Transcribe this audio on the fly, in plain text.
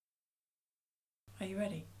Are you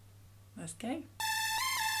ready? Let's go.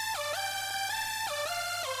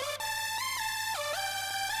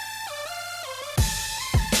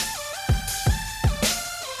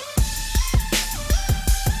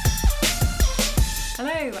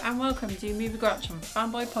 Hello and welcome to Movie Grouch on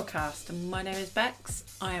Fanboy Podcast. And my name is Bex.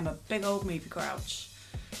 I am a big old movie grouch.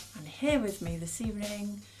 And here with me this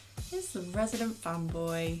evening is the resident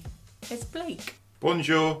fanboy. It's Blake.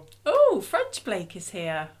 Bonjour. Oh, French Blake is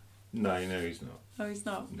here. No, he's not. Oh, he's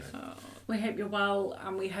not? No. Oh. We hope you're well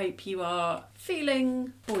and we hope you are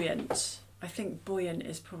feeling buoyant. I think buoyant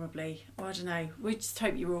is probably, I don't know. We just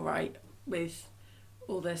hope you're all right with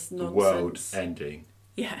all this nonsense. The world ending.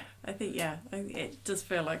 Yeah, I think it does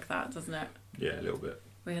feel like that, doesn't it? Yeah, a little bit.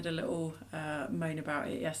 We had a little moan about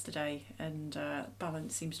it yesterday and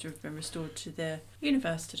balance seems to have been restored to the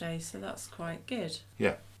universe today, so that's quite good.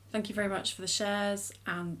 Yeah. Thank you very much for the shares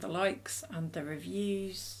and the likes and the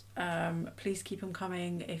reviews. Please keep them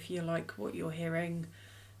coming if you like what you're hearing.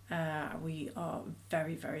 We are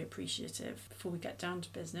very, very appreciative. Before we get down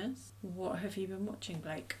to business, what have you been watching,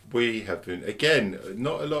 Blake? We have been, again,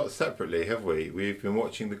 not a lot separately, have we? We've been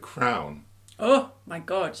watching The Crown. Oh, my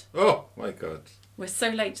God. Oh, my God. We're so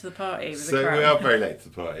late to the party with The So Crown. we are very late to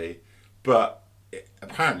the party. But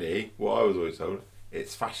apparently, what I was always told,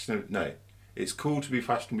 it's cool to be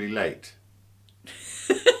fashionably late.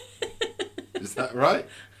 Is that right?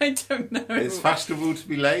 I don't know. It's fashionable to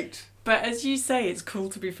be late? But as you say, it's cool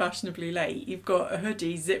to be fashionably late. You've got a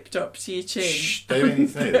hoodie zipped up to your chin. Shh, don't even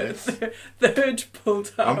say this. The hood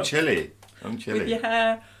pulled up. I'm chilly. With your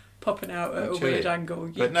hair popping out at a weird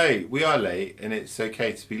angle. But no, we are late and it's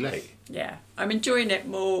okay to be late. Yeah. I'm enjoying it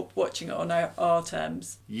more watching it on our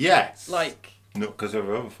terms. Yes. Like... Not because there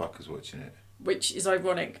are other fuckers watching it. Which is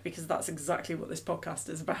ironic because that's exactly what this podcast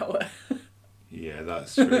is about. Yeah,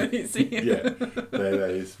 that's true. Yeah,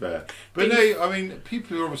 that is fair. But no, I mean,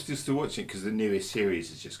 people are obviously still watching it because the newest series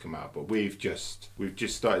has just come out. But we've just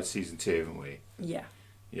started season 2, haven't we? Yeah.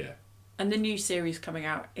 Yeah. And the new series coming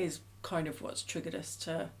out is kind of what's triggered us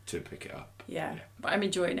to pick it up. Yeah. But I'm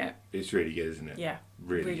enjoying it. It's really good, isn't it? Yeah.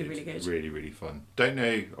 Really good. Really, really fun. Don't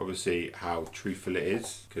know, obviously, how truthful it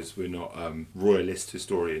is because we're not royalist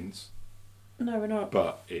historians. No, we're not.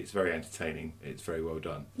 But it's very entertaining. It's very well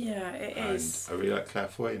done. Yeah, it is. I really like Claire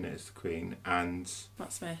Foy in it as the Queen and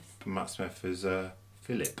Matt Smith. Matt Smith as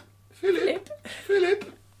Philip.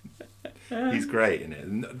 He's great in it.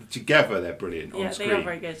 And together they're brilliant on screen. Yeah, they are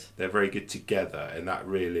very good. They're very good together, and that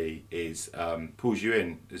really is pulls you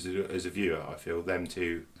in as a viewer. I feel them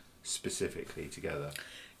two specifically together.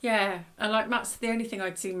 Yeah, and like the only thing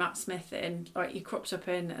I'd seen Matt Smith in, like he cropped up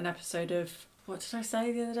in an episode of what did I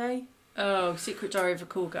say the other day? Oh, Secret Diary of a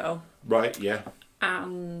Call Girl. Right. Yeah.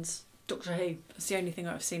 And Doctor Who. That's the only thing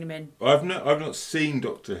I've seen him in. I've not seen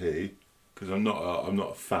Doctor Who because I'm not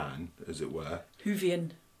a fan, as it were.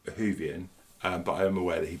 Whovian. But I am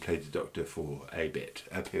aware that he played the Doctor for a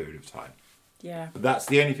period of time. Yeah. But that's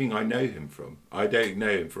the only thing I know him from. I don't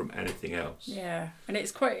know him from anything else. Yeah, and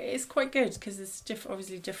it's quite good because it's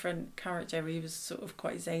obviously different character. He was sort of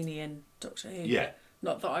quite zany in Doctor Who. Yeah.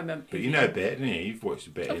 Not that I'm a... But you know a bit, don't you? You've watched a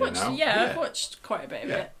bit in and out. Yeah, I've watched quite a bit of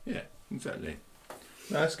it. Yeah, exactly.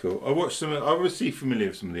 That's cool. I watched some. I was familiar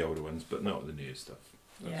with some of the older ones, but not the new stuff.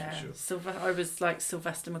 That's for sure. I was like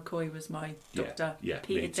Sylvester McCoy was my doctor. Yeah,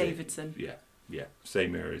 Peter Davidson. Yeah.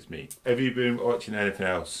 Same era as me. Have you been watching anything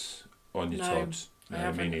else on your Tods? No, I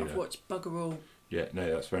haven't. I've watched bugger all. Yeah,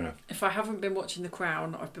 no, that's fair enough. If I haven't been watching The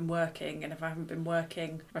Crown, I've been working, and if I haven't been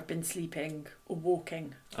working, I've been sleeping or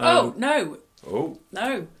walking. No. Well,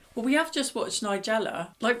 we have just watched Nigella.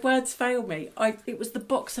 Like, words fail me. It was the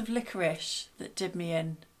box of licorice that did me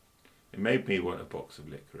in. It made me want a box of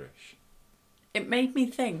licorice. It made me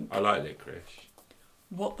think. I like licorice.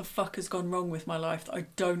 What the fuck has gone wrong with my life that I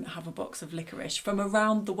don't have a box of licorice from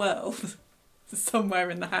around the world somewhere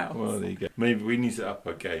in the house? Well, there you go. Maybe we need to up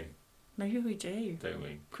our game. Maybe we do. Don't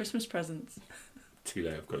we? Christmas presents. Too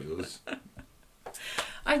late, I've got yours. Do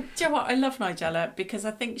you know what? I love Nigella because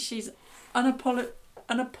I think she's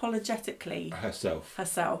unapologetically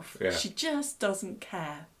herself. Yeah. She just doesn't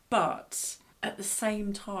care. But at the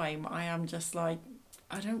same time, I am just like,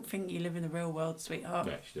 I don't think you live in the real world, sweetheart.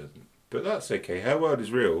 No, she doesn't. But that's okay. Her world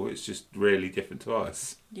is real. It's just really different to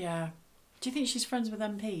us. Yeah. Do you think she's friends with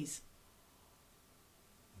MPs?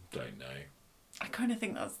 Don't know. I kind of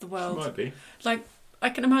think that's the world. She might be. Like, I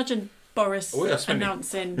can imagine Boris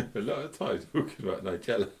announcing... a lot of time talking about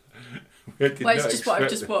Nigella. It's just what I've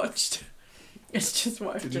just watched. It's just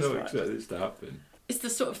what I've just watched. Did not expect this to happen. It's the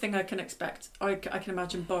sort of thing I can expect. I can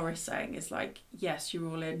imagine Boris saying is like, yes, you're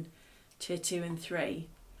all in tier 2 and 3,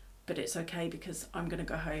 but it's okay because I'm going to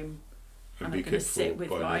go home and I'm going to sit with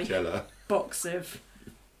my Nigella. box of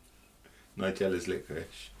Nigella's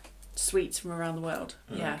licorice. Sweets from around the world.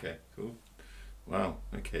 Oh, yeah. Okay, cool. Wow,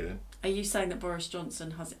 okay then. Are you saying that Boris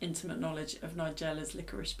Johnson has intimate knowledge of Nigella's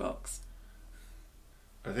licorice box?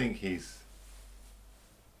 I think he's...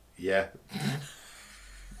 Yeah.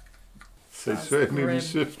 So moving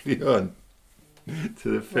swiftly on to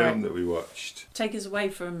the film that we watched. Take us away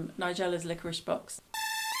from Nigella's licorice box.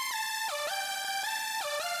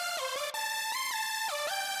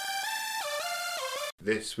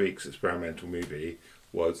 This week's experimental movie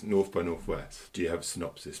was North by Northwest. Do you have a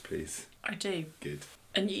synopsis, please? I do. Good.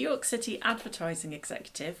 A New York City advertising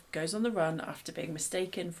executive goes on the run after being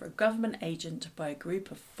mistaken for a government agent by a group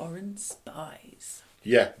of foreign spies.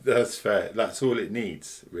 Yeah, that's fair. That's all it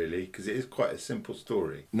needs, really, because it is quite a simple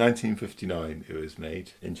story. 1959 it was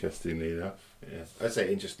made, interestingly enough. Yeah. I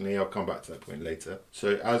say interestingly, I'll come back to that point later.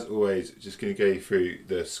 So, as always, just going to go through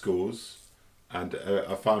the scores. And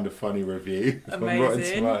I found a funny review on Rotten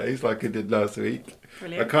Tomatoes, like I did last week.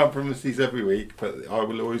 Brilliant. I can't promise these every week, but I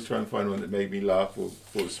will always try and find one that made me laugh or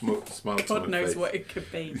smile. God knows what it could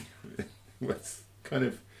be. It's kind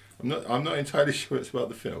of. I'm not entirely sure it's about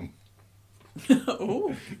the film.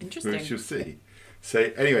 Oh, interesting. Which you'll see. So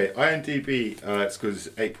anyway, IMDb scores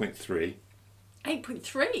 8.3.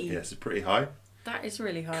 8.3? Yes, it's pretty high. That is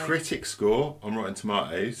really high. Critic score on Rotten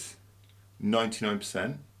Tomatoes,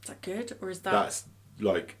 99%. Is that good, or is that... That's,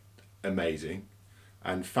 like, amazing.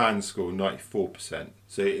 And fan score, 94%.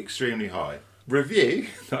 So extremely high. Review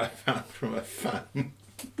that I found from a fan.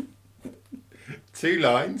 2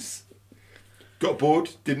 lines. Got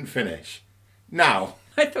bored, didn't finish. Now...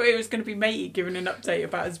 I thought it was going to be Matey giving an update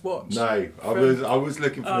about his watch. No, I was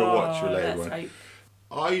looking for a watch-related one. Hope.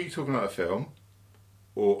 Are you talking about a film,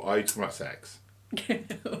 or are you talking about sex?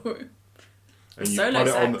 And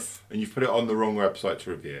you've put it on the wrong website to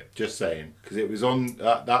review it. Just saying, because it was on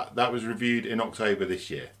that was reviewed in October this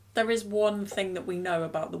year. There is one thing that we know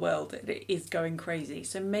about the world, that it is going crazy.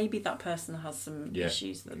 So maybe that person has some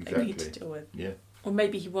issues that they need to deal with. Yeah. Or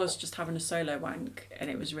maybe he was just having a solo wank and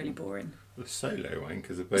it was really boring. A solo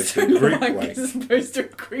wank as opposed to a group wank. As opposed to a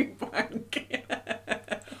group wank.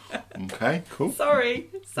 Okay, cool. Sorry.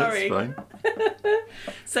 That's fine.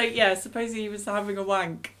 So yeah, suppose he was having a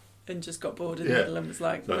wank and just got bored in the middle and was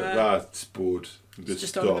like, that's bored.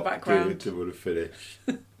 Just on in the background. Didn't want to finish.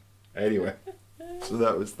 Anyway, so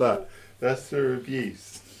that was that. That's the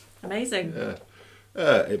reviews. Amazing. Yeah.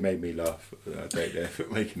 It made me laugh. I don't know if it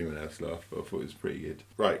made anyone else laugh, but I thought it was pretty good.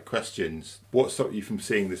 Right, questions. What stopped you from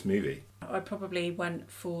seeing this movie? I probably went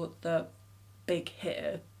for the big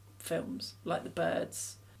hitter films, like The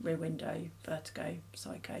Birds, Rear Window, Vertigo,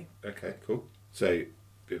 Psycho. Okay, cool. So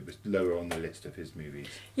it was lower on the list of his movies.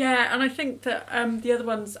 Yeah, and I think that the other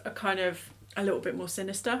ones are kind of a little bit more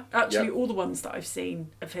sinister. Actually, all the ones that I've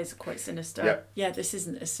seen of his are quite sinister. Yep. Yeah, this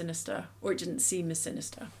isn't as sinister, or it didn't seem as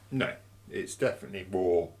sinister. No, it's definitely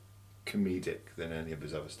more comedic than any of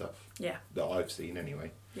his other stuff. Yeah. That I've seen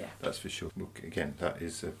anyway. Yeah. That's for sure. Look, again, that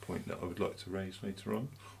is a point that I would like to raise later on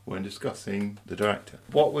when discussing the director.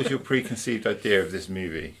 What was your preconceived idea of this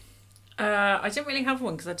movie? I didn't really have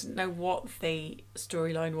one because I didn't know what the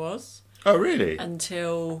storyline was. Oh, really?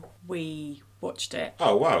 Until we watched it.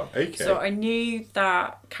 Oh, wow. Okay. So I knew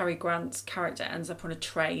that Cary Grant's character ends up on a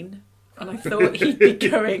train, and I thought he'd be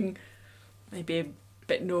going maybe a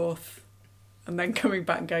bit north and then coming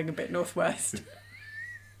back and going a bit northwest.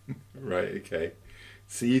 Right, okay.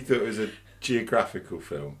 So you thought it was a geographical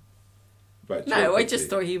film? No, I just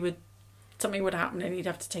thought something would happen and he'd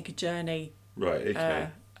have to take a journey. Right, okay.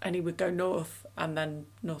 And he would go north and then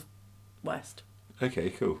northwest. Okay,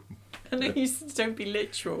 cool. I know you said don't be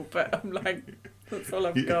literal, but I'm like, that's all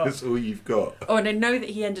I've got. That's all you've got. Oh, and I know that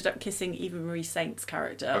he ended up kissing Eva Marie Saint's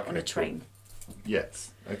character on a train. Cool.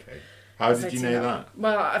 Yes, okay. How did you know that?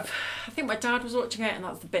 Well, I think my dad was watching it and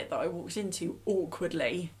that's the bit that I walked into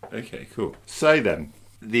awkwardly. Okay, cool. So then,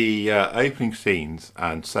 the opening scenes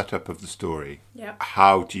and setup of the story. Yeah.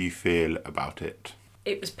 How do you feel about it?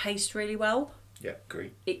 It was paced really well. Yeah,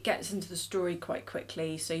 great. It gets into the story quite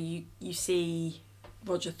quickly. So you see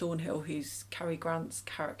Roger Thornhill, who's Cary Grant's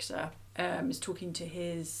character, is talking to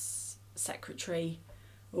his secretary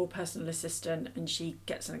or personal assistant, and she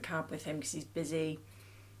gets in a cab with him because he's busy.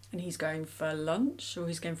 And he's going for lunch, or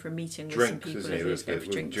he's going for a meeting with some people.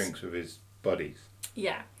 Drinks with his buddies.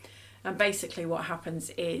 Yeah. And basically what happens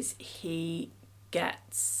is he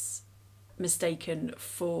gets mistaken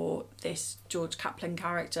for this George Kaplan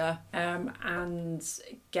character and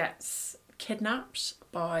gets kidnapped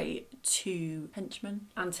by 2 henchmen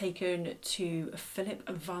and taken to Philip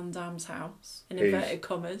Van Damme's house, in inverted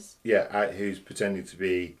commas. Yeah, who's pretending to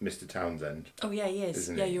be Mr. Townsend. Oh yeah, he is.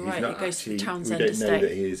 Isn't Yeah, he? you're He's right. not It goes to actually, Townsend we don't estate. know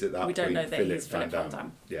that he is at that We don't point know that Philip he's Philip Van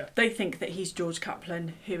Damme. Yeah. They think that he's George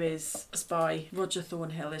Kaplan, who is a spy. Roger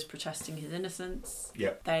Thornhill is protesting his innocence.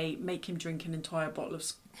 Yep. They make him drink an entire bottle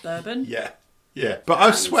of bourbon. Yeah. Yeah, but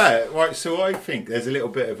I swear, right, so I think there's a little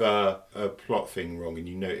bit of a plot thing wrong and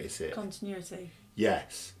you notice it. Continuity.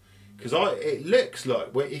 Yes. Because it looks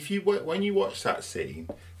like, when you watch that scene,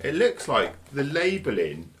 it looks like the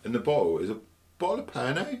labelling and the bottle is a bottle of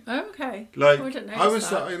Pernod. Oh, okay. Like, I didn't I was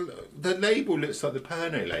notice that. like, the label looks like the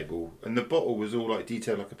Pernod label and the bottle was all like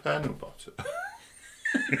detailed like a Pernod bottle.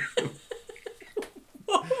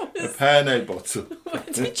 A Pernod bottle.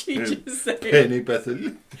 What did you just say? Pernod bottle.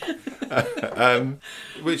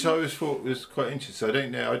 Which I always thought was quite interesting. So I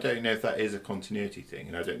don't know if that is a continuity thing,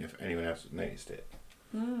 and I don't know if anyone else has noticed it.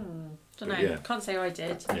 Don't know. Yeah. Can't say I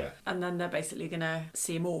did. Yeah. And then they're basically going to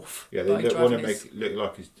see him off. Yeah, by they want to driving make it look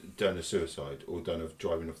like he's done a suicide or done of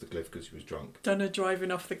driving off the cliff because he was drunk. Done a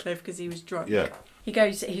driving off the cliff because he was drunk. Yeah.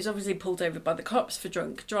 He's obviously pulled over by the cops for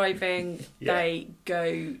drunk driving. Yeah.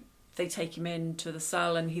 They take him into the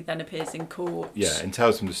cell and he then appears in court. Yeah, and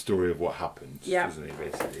tells them the story of what happened, Yeah. doesn't he,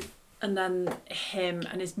 basically? And then him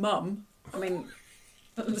and his mum, I mean,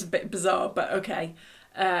 that was a bit bizarre, but okay.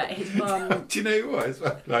 His mum... Do you know what? As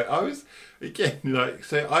well? Like, I was, again, like,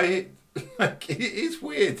 so like, it is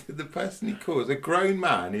weird that the person he calls, a grown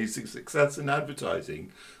man who's a success in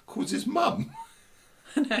advertising, calls his mum.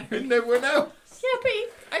 No. And no one else. Yeah, but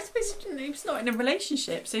I suppose he was not in a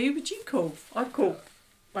relationship, so who would you call? I'd call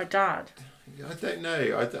my dad. I don't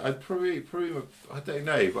know. I'd probably, I don't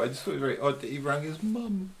know, but I just thought it was very odd that he rang his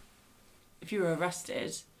mum. If you were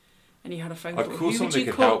arrested and you had a phone I'd call, call who someone would that you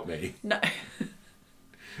could call? help me. No.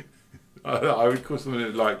 I would call someone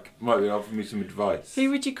that might be offering me some advice. Who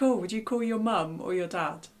would you call? Would you call your mum or your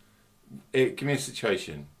dad? Give me a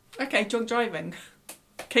situation. Okay, drunk driving.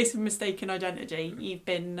 Case of mistaken identity. You've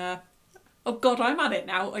been... oh God, I'm at it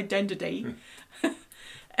now. Identity.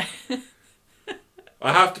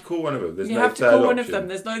 I have to call one of them. There's you no have to third call option. one of them.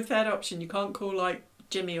 There's no third option. You can't call like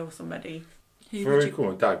Jimmy or somebody. Who Before would I you call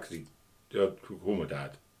my dad, because I'd call my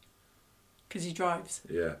dad. Because he drives.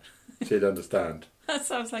 Yeah, so he'd understand. That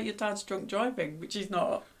sounds like your dad's drunk driving, which he's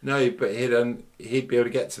not. No, but he'd be able to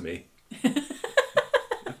get to me.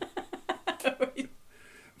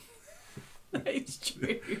 It's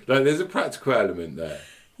true. Like, there's a practical element there.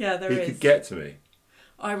 Yeah, there he is. could get to me.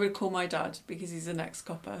 I would call my dad because he's an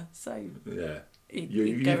ex-copper, so Yeah. he'd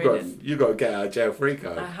You've go got in and... you got to get out of jail free I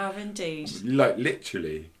card. have indeed. Like,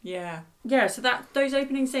 literally. Yeah. Yeah, so those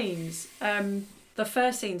opening scenes, the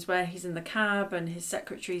first scenes where he's in the cab and his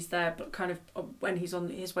secretary's there, but kind of when he's on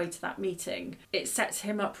his way to that meeting, it sets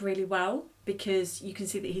him up really well because you can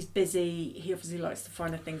see that he's busy. He obviously likes the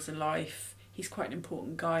finer things in life. He's quite an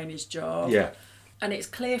important guy in his job. Yeah. And it's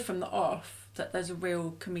clear from the off that there's a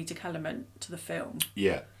real comedic element to the film.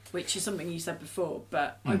 Yeah. Which is something you said before,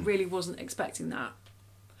 but I really wasn't expecting that.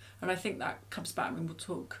 And I think that comes back, I mean, we'll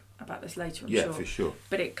talk about this later, I'm sure. Yeah, for sure.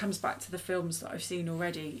 But it comes back to the films that I've seen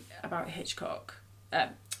already about Hitchcock,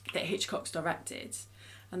 that Hitchcock's directed,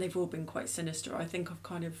 and they've all been quite sinister. I think I've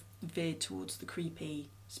kind of veered towards the creepy,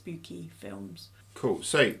 spooky films. Cool.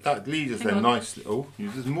 So that leads us Hang then on. nicely. Oh,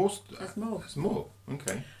 there's more. There's more. There's more.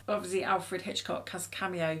 Okay. Obviously, Alfred Hitchcock has a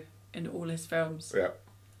cameo in all his films. Yeah.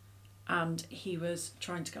 And he was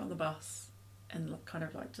trying to get on the bus and kind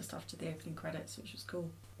of like just after the opening credits, which was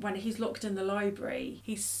cool. When he's locked in the library,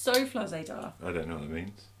 he's so flazé-da. I don't know what that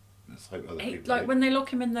means. Let's hope other people Like do. when they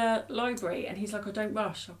lock him in the library and he's like, oh, don't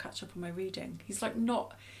rush, I'll catch up on my reading. He's like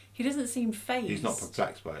he doesn't seem fazed. He's not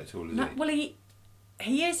perplexed by it at all, is No, he? well,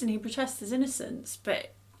 he is, and he protests his innocence,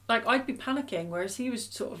 but like I'd be panicking, whereas he was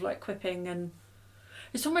sort of like quipping, and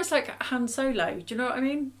it's almost like Han Solo. Do you know what I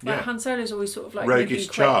mean? Like Yeah. Han Solo's always sort of like Roguish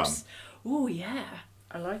charm. Oh yeah,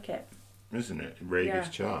 I like it. Isn't it? Roguish Yeah.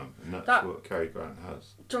 charm. And that's That- what Cary Grant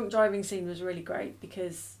has. Drunk driving scene was really great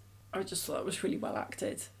because I just thought it was really well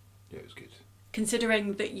acted. Yeah, it was good.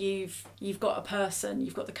 Considering that you've got a person,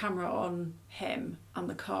 you've got the camera on him and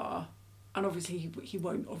the car, and obviously he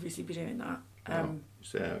won't obviously be doing that.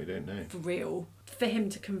 So we don't know. For real. For him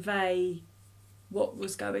to convey what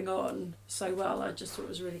was going on so well, I just thought it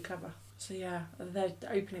was really clever. So yeah, the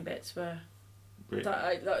opening bits were... Great.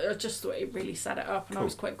 I just thought it really set it up, and I Cool.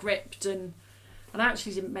 was quite gripped, and I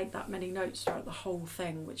actually didn't make that many notes throughout the whole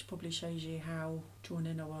thing, which probably shows you how drawn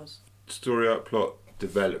in I was. Story up, plot,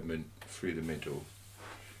 development through the middle.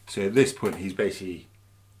 So at this point, he's basically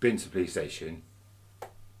been to the police station,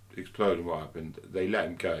 exploding what happened. They let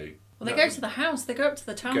him go. Well, they go to the house. They go up to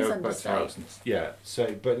the Townsend estate. Yeah.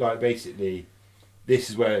 So, but like basically, this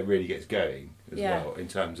is where it really gets going as well in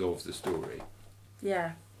terms of the story.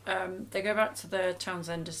 Yeah. They go back to the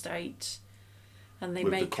Townsend estate, and they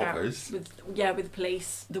With make the out coppers. with the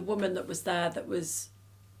police. The woman that was there, that was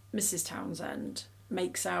Mrs. Townsend,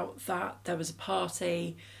 makes out that there was a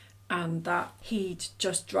party, and that he'd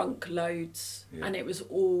just drunk loads, and it was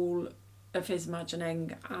all of his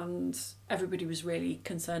imagining, and everybody was really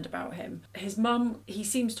concerned about him. His mum, he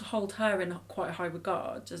seems to hold her in quite high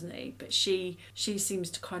regard, doesn't he? But she seems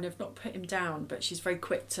to kind of not put him down, but she's very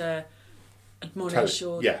quick to admonish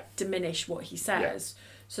or diminish what he says.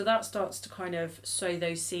 So that starts to kind of sow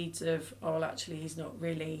those seeds of, oh, well, actually he's not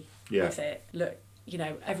really with it. Look, you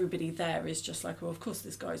know, everybody there is just like, well, of course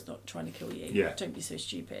this guy's not trying to kill you. Don't be so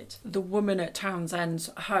stupid. The woman at Townsend's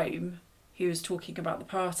home, who was talking about the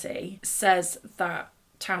party, says that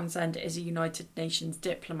Townsend is a United Nations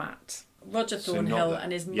diplomat. Roger Thornhill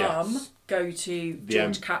and his mum go to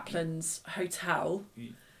George Kaplan's hotel,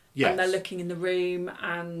 and they're looking in the room,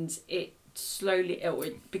 and it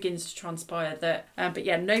begins to transpire that, but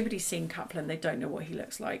nobody's seen Kaplan. They don't know what he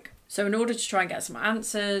looks like. So in order to try and get some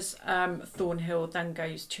answers, Thornhill then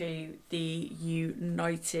goes to the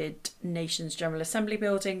United Nations General Assembly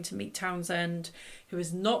building to meet Townsend, who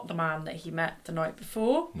is not the man that he met the night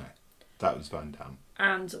before. No, that was Van Damme.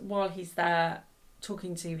 And while he's there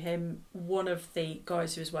talking to him, one of the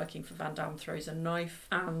guys who is working for Van Damme throws a knife,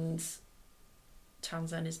 and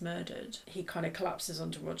Townsend is murdered. He kind of collapses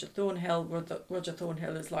onto Roger Thornhill. Roger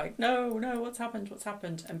Thornhill is like, no, what's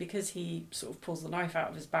happened? And because he sort of pulls the knife out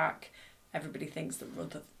of his back, everybody thinks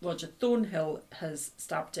that Roger Thornhill has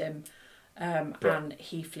stabbed him, and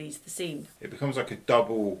he flees the scene. It becomes like a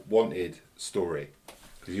double wanted story.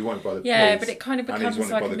 Because you wanted by the police. Yeah, but it kind of becomes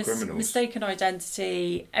like a mistaken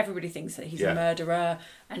identity. Everybody thinks that he's a murderer,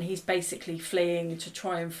 and he's basically fleeing to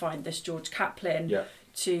try and find this George Kaplan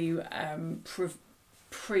to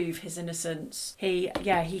prove his innocence. He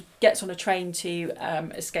gets on a train to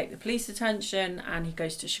escape the police attention, and he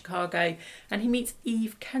goes to Chicago, and he meets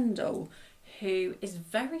Eve Kendall, who is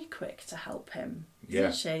very quick to help him,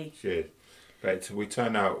 isn't she? She is. But we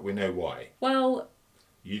know why. Well,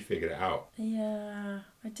 you figured it out. Yeah,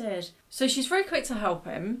 I did. So she's very quick to help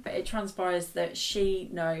him, but it transpires that she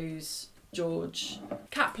knows George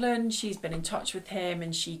Kaplan. She's been in touch with him,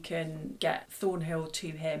 and she can get Thornhill to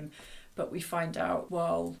him. But we find out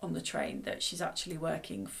while on the train that she's actually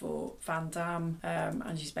working for Van Damme,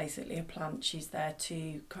 and she's basically a plant. She's there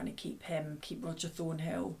to kind of keep Roger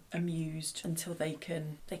Thornhill amused until they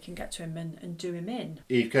can get to him and do him in.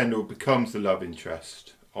 Eve Kendall becomes the love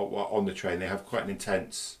interest on the train. They have quite an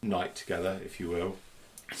intense night together, if you will.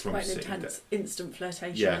 It's quite an intense, instant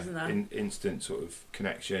flirtation, isn't there? Instant sort of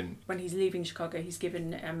connection. When he's leaving Chicago, he's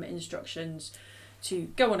given instructions to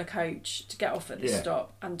go on a coach, to get off at the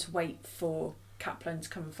stop, and to wait for Kaplan to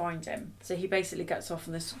come and find him. So he basically gets off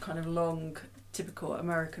on this kind of long, typical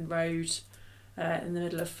American road in the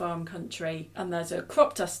middle of farm country, and there's a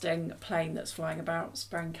crop dusting plane that's flying about,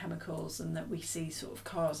 spraying chemicals, and that we see sort of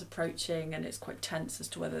cars approaching, and it's quite tense as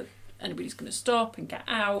to whether anybody's going to stop and get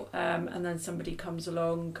out, and then somebody comes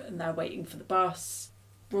along, and they're waiting for the bus.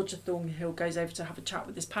 Roger Thornhill goes over to have a chat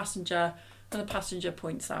with his passenger, and the passenger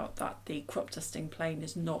points out that the crop dusting plane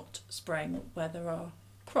is not spraying where there are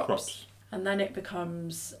crops. And then it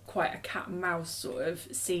becomes quite a cat and mouse sort of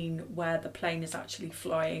scene where the plane is actually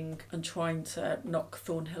flying and trying to knock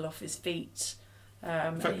Thornhill off his feet.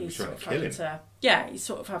 In fact, he's sort of he's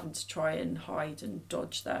sort of having to try and hide and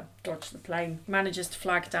dodge the plane. He manages to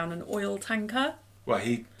flag down an oil tanker. Well,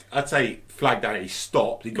 I'd say flagged down. He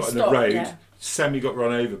stopped. He got in the road. Semi got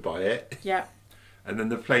run over by it. Yeah. And then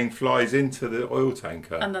the plane flies into the oil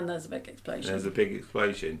tanker. And then there's a big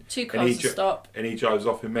explosion. Two cars stop. And he drives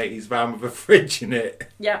off in matey's van with a fridge in it.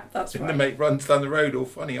 Yeah, that's right. And the mate runs down the road all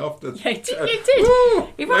funny after. Yeah, he did. Woo!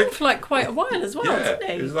 He ran for like quite a while as well, didn't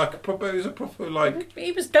he? It was a proper like...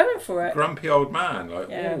 He was going for it. Grumpy old man.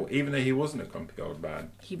 Even though he wasn't a grumpy old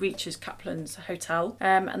man. He reaches Kaplan's hotel,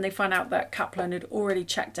 and they find out that Kaplan had already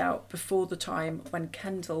checked out before the time when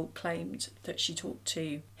Kendall claimed that she talked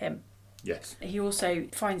to him. Yes. He also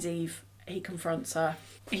finds Eve, he confronts her.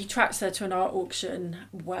 He tracks her to an art auction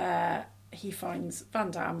where he finds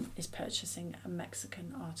Van Damme is purchasing a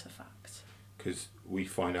Mexican artefact. Because we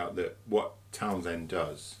find out that what Townsend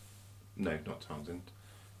does... No, not Townsend.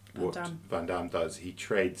 Van Damme does, he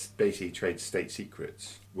trades state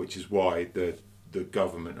secrets, which is why the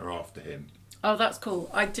government are after him. Oh, that's cool.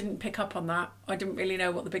 I didn't pick up on that. I didn't really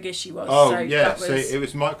know what the big issue was. Oh, so yeah. So it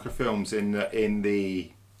was microfilms in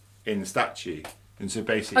the statue, And so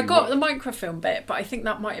basically... I got the microfilm bit, but I think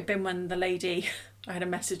that might have been when the lady... I had a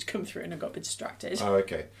message come through and I got a bit distracted. Oh,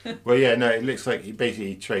 okay. Well, yeah, no, it looks like he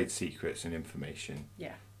basically trades secrets and information.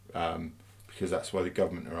 Yeah. Because that's why the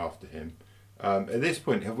government are after him. At this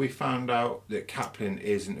point, have we found out that Kaplan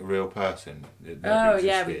isn't a real person? Oh,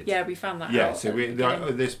 yeah, we found that out. Yeah, so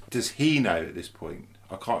does he know at this point?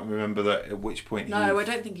 I can't remember at which point No, I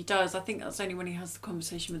don't think he does. I think that's only when he has the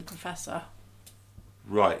conversation with the professor.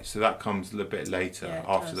 Right, so that comes a little bit later,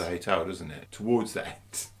 after the hotel, doesn't it? Towards the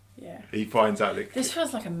end. Yeah. He finds out that... This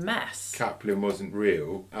feels like a mess. Kaplan wasn't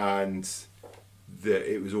real, and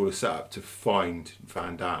that it was all a setup to find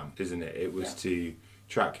Van Damme, isn't it? It was to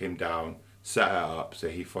track him down, set it up so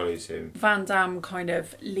he follows him. Van Damme kind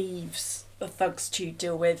of leaves the thugs to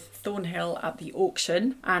deal with Thornhill at the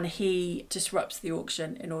auction, and he disrupts the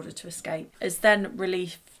auction in order to escape. Is then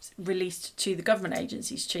released to the government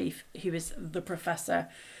agency's chief, who is the professor,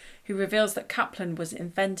 who reveals that Kaplan was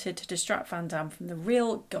invented to distract Van Damme from the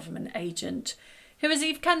real government agent, who is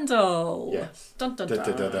Eve Kendall. Yes. Dun, dun,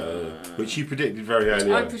 dun. Which you predicted very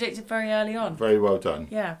early on. I predicted very early on. Very well done.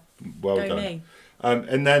 Yeah. Well Go done. me.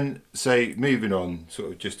 And then, so moving on,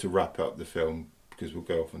 sort of just to wrap up the film, because we'll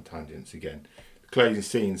go off on tangents again. The closing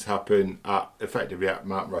scenes happen effectively at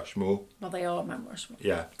Mount Rushmore. Well, they are Mount Rushmore.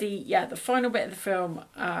 Yeah. The final bit of the film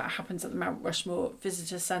happens at the Mount Rushmore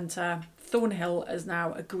Visitor Centre. Thornhill has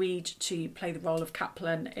now agreed to play the role of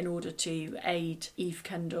Kaplan in order to aid Eve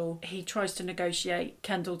Kendall. He tries to negotiate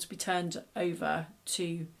Kendall to be turned over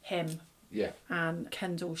to him. Yeah. And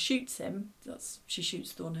Kendall shoots him. She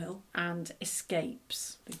shoots Thornhill and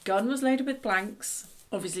escapes. The gun was loaded with blanks.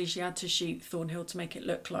 Obviously, she had to shoot Thornhill to make it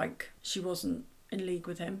look like she wasn't in league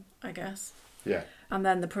with him, I guess. Yeah. And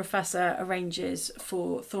then the professor arranges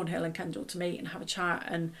for Thornhill and Kendall to meet and have a chat,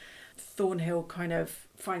 and Thornhill kind of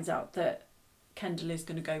finds out that Kendall is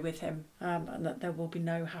going to go with him, and that there will be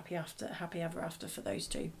no happy ever after for those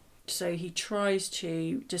two. So he tries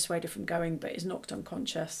to dissuade her from going, but is knocked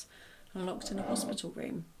unconscious and locked in a hospital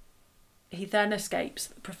room. He then escapes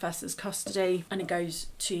the professor's custody and he goes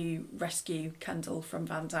to rescue Kendall from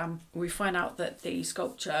Van Damme. We find out that the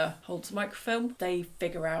sculpture holds a microfilm. They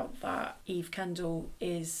figure out that Eve Kendall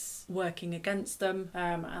is working against them,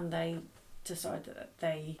 and they decide that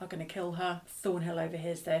they are going to kill her. Thornhill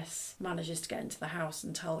overhears this, manages to get into the house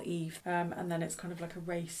and tell Eve, and then it's kind of like a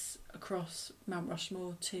race across Mount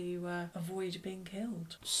Rushmore to avoid being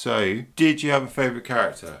killed. So, did you have a favourite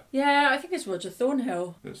character? Yeah, I think it's Roger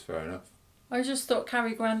Thornhill. That's fair enough. I just thought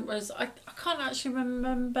Cary Grant was... I can't actually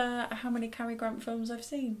remember how many Cary Grant films I've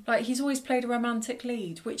seen. Like, he's always played a romantic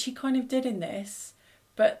lead, which he kind of did in this,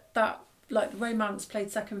 but that... Like, the romance played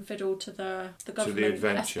second fiddle to the government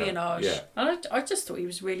espionage. Yeah. And I just thought he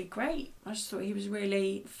was really great. I just thought he was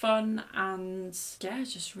really fun and, yeah,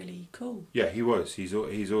 just really cool. Yeah, he was. He's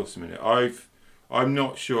awesome in it. I'm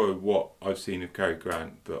not sure what I've seen of Cary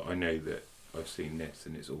Grant, but I know that I've seen this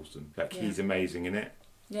and it's awesome. Like, he's amazing in it.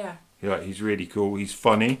 Yeah. He's really cool. He's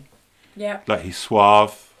funny. Yeah. Like, he's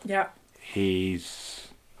suave. Yeah. He's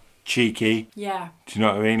cheeky. Yeah. Do you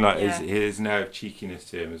know what I mean? Like, there's an air of cheekiness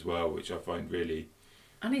to him as well, which I find really...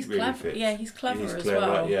 And he's really clever. fits. Yeah, he's clever as clever,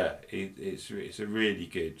 well. Yeah, it's a really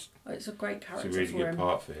good... It's a great character It's a really good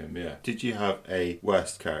part for him, yeah. Did you have a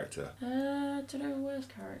worst character? I don't know, worst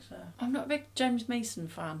character. I'm not a big James Mason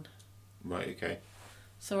fan. Right, okay.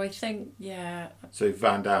 So I think, yeah... So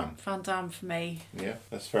Van Damme. Van Damme for me. Yeah,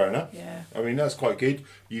 that's fair enough. Yeah. I mean, that's quite good.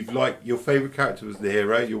 Your favourite character was the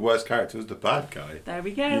hero, your worst character was the bad guy. There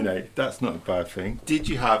we go. You know, that's not a bad thing. Did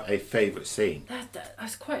you have a favourite scene?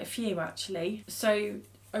 That's quite a few, actually. So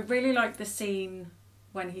I really like the scene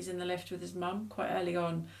when he's in the lift with his mum, quite early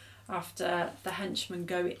on, after the henchmen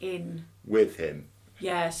go in. With him?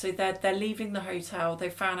 Yeah, so they're leaving the hotel.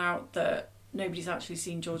 They found out that nobody's actually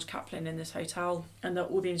seen George Kaplan in this hotel, and that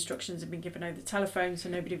all the instructions have been given over the telephone, so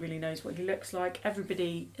nobody really knows what he looks like.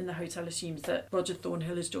 Everybody in the hotel assumes that Roger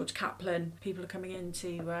Thornhill is George Kaplan. People are coming in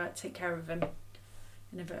to take care of him,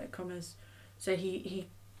 in inverted commas. So he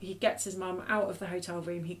gets his mum out of the hotel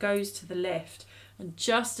room, he goes to the lift, and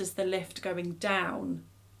just as the lift going down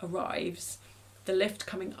arrives, the lift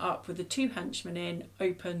coming up with the two henchmen in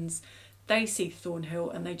opens. They see Thornhill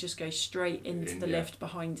and they just go straight into the lift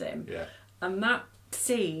behind him. Yeah. And that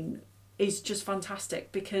scene is just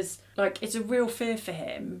fantastic because, like, it's a real fear for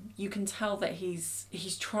him. You can tell that he's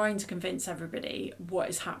trying to convince everybody what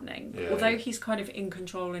is happening. Yeah, Although he's kind of in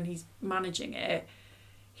control and he's managing it,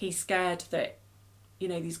 he's scared that, you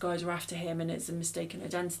know, these guys are after him and it's a mistaken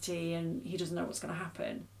identity and he doesn't know what's going to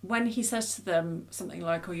happen. When he says to them something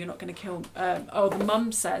like, oh, you're not going to kill... the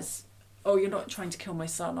mum says, "Oh, you're not trying to kill my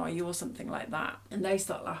son, are you?" or something like that. And they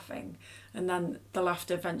start laughing. And then the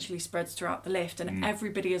laughter eventually spreads throughout the lift, and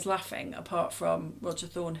everybody is laughing apart from Roger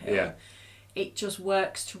Thornhill. Yeah. It just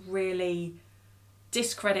works to really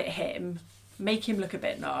discredit him, make him look a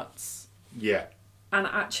bit nuts, Yeah. and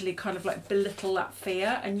actually kind of like belittle that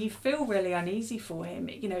fear, and you feel really uneasy for him.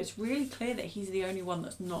 You know, it's really clear that he's the only one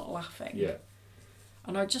that's not laughing. Yeah.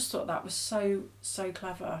 And I just thought that was so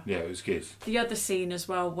clever. Yeah, it was good. The other scene as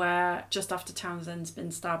well, where just after Townsend's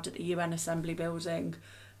been stabbed at the UN Assembly building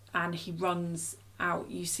and he runs out,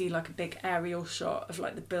 you see like a big aerial shot of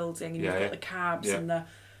like the building, and you've got the cabs and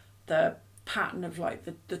the pattern of like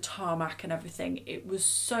the tarmac and everything. It was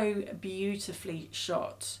so beautifully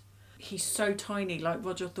shot. He's so tiny, like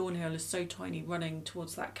Roger Thornhill is so tiny running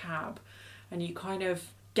towards that cab, and you kind of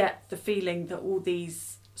get the feeling that all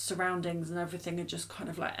these surroundings and everything are just kind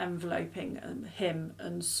of like enveloping him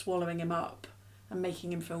and swallowing him up and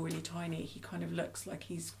making him feel really tiny. He kind of looks like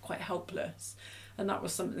he's quite helpless, and that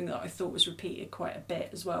was something that I thought was repeated quite a bit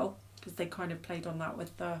as well, because they kind of played on that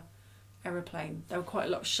with the aeroplane. There were quite a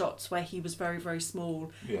lot of shots where he was very, very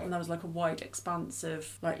small, and there was like a wide expanse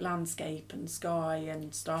of like landscape and sky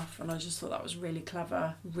and stuff, and I just thought that was really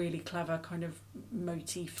clever kind of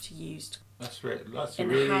motif to use. That's really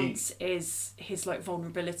Enhance is his like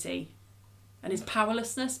vulnerability and his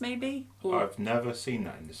powerlessness, maybe. Or I've never seen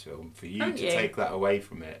that in this film. For you Haven't to you? take that away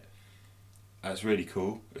from it, that's really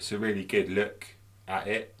cool. It's a really good look at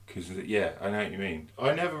it, because yeah, I know what you mean.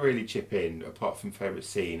 I never really chip in apart from favourite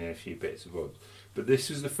scene and a few bits of odds, but this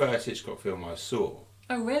was the first Hitchcock film I saw,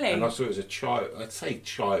 Oh really? and I saw it as a child. I'd say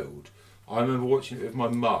child. I remember watching it with my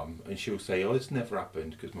mum, and she'll say, "Oh, this never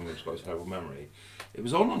happened," because my mum's got a terrible memory. It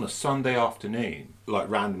was on a Sunday afternoon, like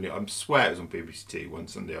randomly. I swear it was on BBC Two one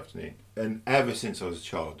Sunday afternoon. And ever since I was a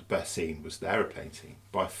child, the best scene was the aeroplane scene,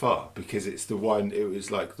 by far, because it's the one. It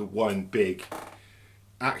was like the one big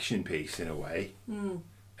action piece in a way,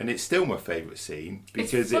 and it's still my favourite scene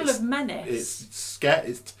because it's full of menace. It's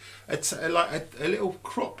scary. It's like a little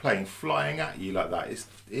crop plane flying at you like that.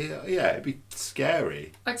 It'd be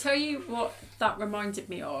scary. I tell you what that reminded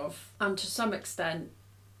me of, and to some extent,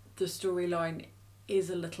 the storyline is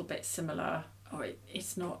a little bit similar. Or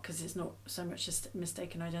it's not, because it's not so much a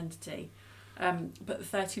mistaken identity. But the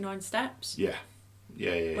 39 Steps. Yeah.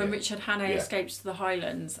 When Richard Hannay Yeah. escapes to the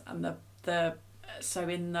Highlands, and so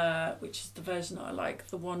in the, which is the version that I like,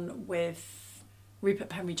 the one with Rupert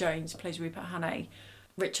Penry-Jones plays Rupert Hannay.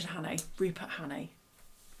 Rupert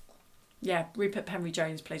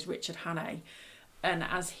Penry-Jones plays Richard Hannay. And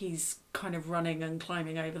as he's kind of running and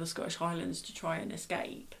climbing over the Scottish Highlands to try and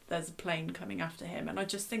escape, there's a plane coming after him. And I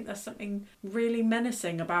just think there's something really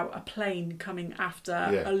menacing about a plane coming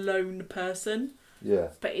after a lone person. Yeah.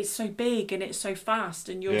 But it's so big and it's so fast,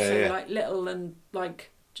 and you're like little and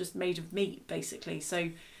like just made of meat, basically.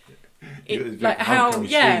 So It like how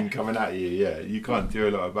coming at you, you can't do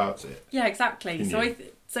a lot about it. Yeah, exactly.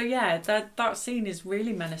 That scene is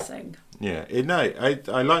really menacing. Yeah,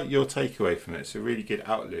 I like your takeaway from it. It's a really good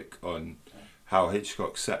outlook on how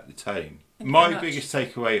Hitchcock set the tone. My biggest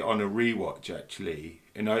takeaway on a rewatch, actually,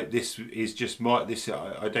 this is just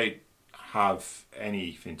I don't have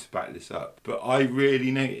anything to back this up, but I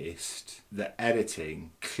really noticed that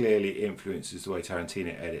editing clearly influences the way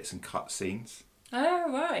Tarantino edits and cuts scenes.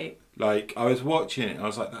 Oh, right. Like, I was watching it and I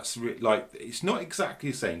was like, it's not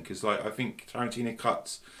exactly the same, because like, I think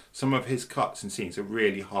Tarantino some of his cuts and scenes are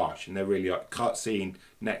really harsh, and they're really like cut scene,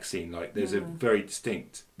 next scene, like there's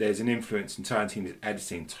there's an influence in Tarantino's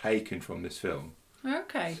editing taken from this film.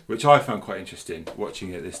 Okay. Which I found quite interesting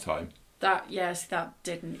watching it this time. That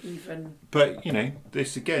didn't even... But,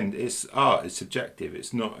 this again, it's art, it's subjective,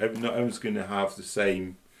 it's not everyone's going to have the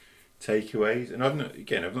same takeaways, and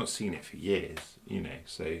I've not seen it for years,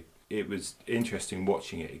 so it was interesting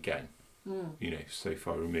watching it again, so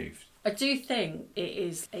far removed. I do think it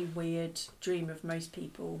is a weird dream of most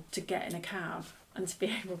people to get in a cab and to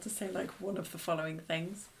be able to say like one of the following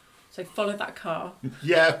things. So follow that car.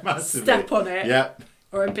 Yeah, massively. Step on it. Yeah.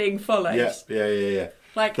 Or I'm being followed. Yeah.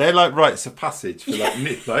 Like they're like rites of passage for sort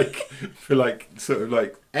of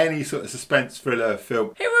like any sort of suspense thriller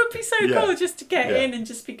film. It would be so cool just to get in and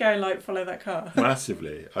just be going like, follow that car.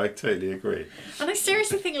 Massively, I totally agree. And I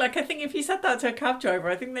seriously think I think if you said that to a cab driver,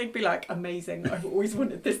 I think they'd be like, amazing. I've always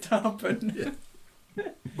wanted this to happen. Yeah.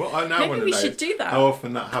 Well, I now want to know should do that. How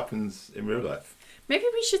often that happens in real life. Maybe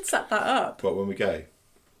we should set that up. What, when we go?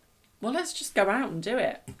 Well, let's just go out and do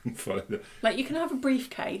it. Like, you can have a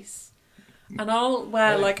briefcase. And I'll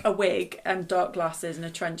wear like a wig and dark glasses and a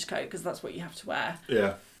trench coat, because that's what you have to wear.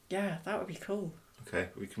 Yeah. Yeah, that would be cool. Okay,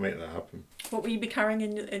 we can make that happen. What will you be carrying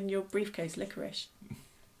in your briefcase? Licorice?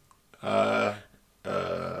 Yeah,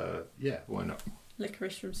 why not?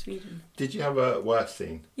 Licorice from Sweden. Did you have a worse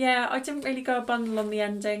scene? Yeah, I didn't really go a bundle on the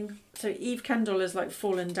ending. So Eve Kendall has like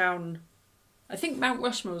fallen down. I think Mount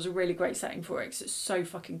Rushmore was a really great setting for it because it's so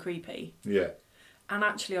fucking creepy. Yeah. And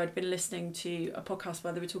actually, I'd been listening to a podcast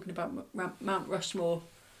where they were talking about Mount Rushmore.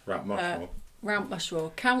 Mount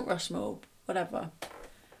Rushmore, Count Rushmore, whatever.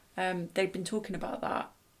 They'd been talking about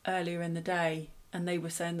that earlier in the day, and they were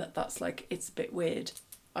saying that that's like, it's a bit weird.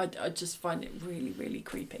 I just find it really, really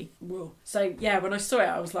creepy. Whoa. So yeah, when I saw it,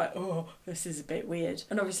 I was like, oh, this is a bit weird.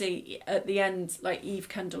 And obviously, at the end, like Eve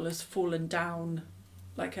Kendall has fallen down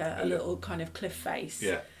like a little kind of cliff face.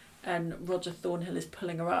 Yeah. And Roger Thornhill is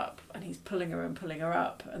pulling her up, and he's pulling her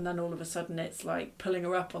up, and then all of a sudden it's like pulling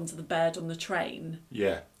her up onto the bed on the train.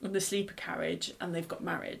 Yeah. On the sleeper carriage, and they've got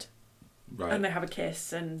married. Right. And they have a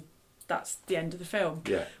kiss, and that's the end of the film.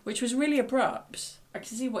 Yeah. Which was really abrupt. I can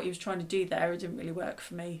see what he was trying to do there. It didn't really work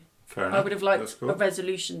for me. Fair enough. I would have liked a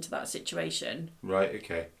resolution to that situation. Right,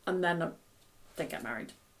 okay. And then they get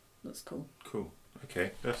married. That's cool. Cool.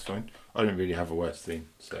 Okay, that's fine. I didn't really have a worse scene,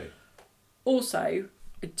 so... Also,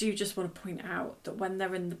 I do just want to point out that when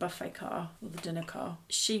they're in the buffet car, or the dinner car,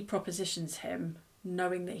 she propositions him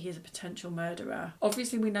knowing that he is a potential murderer.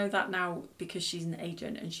 Obviously, we know that now because she's an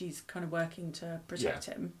agent and she's kind of working to protect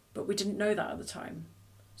him. But we didn't know that at the time.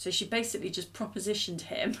 So she basically just propositioned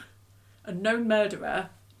him, a known murderer,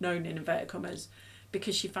 known in inverted commas,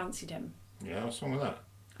 because she fancied him. Yeah, what's wrong with that?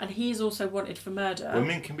 And he is also wanted for murder.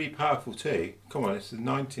 Women can be powerful too. Come on, it's the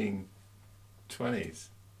 1920s.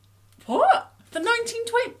 What? The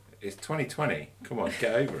 1920s? It's 2020. Come on,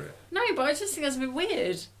 get over it. No, but I just think that's a bit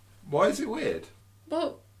weird. Why is it weird?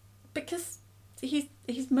 Well, because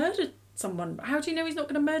he's murdered someone. How do you know he's not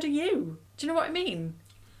going to murder you? Do you know what I mean?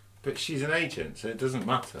 But she's an agent, so it doesn't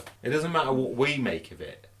matter. It doesn't matter what we make of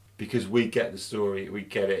it, because we get the story, we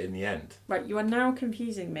get it in the end. Right, you are now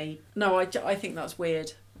confusing me. No, I think that's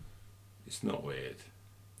weird. It's not weird.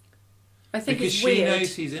 I think because it's weird. Because she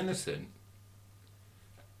knows he's innocent.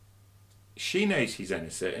 She knows he's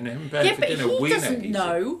innocent, and in bed for dinner, we know he's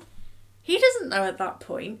innocent. He doesn't know at that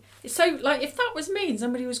point. So, like, if that was me and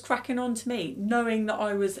somebody was cracking on to me, knowing that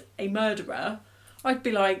I was a murderer, I'd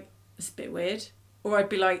be like, it's a bit weird. Or I'd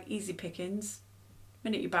be like, easy pickings.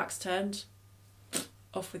 Minute your back's turned,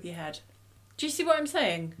 off with your head. Do you see what I'm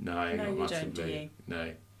saying? No, not you massively. Don't, do you?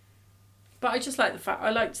 No. But I just like the fact,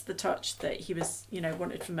 I liked the touch that he was,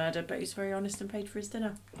 wanted for murder, but he was very honest and paid for his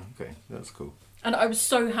dinner. Okay, that's cool. And I was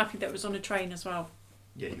so happy that it was on a train as well.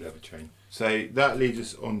 Yeah, you love a train. So that leads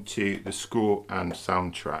us on to the score and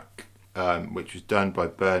soundtrack, which was done by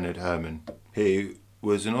Bernard Herrmann, who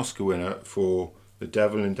was an Oscar winner for The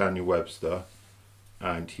Devil and Daniel Webster,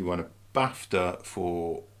 and he won a BAFTA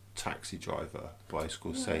for Taxi Driver by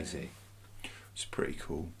Scorsese. It's pretty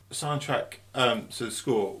cool. The soundtrack, so the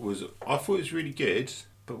score was, I thought it was really good,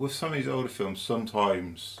 but with some of these older films,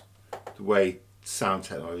 sometimes the way sound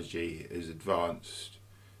technology is advanced,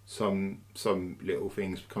 some little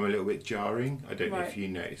things become a little bit jarring. I don't know if you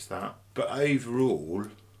noticed that. But overall,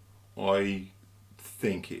 I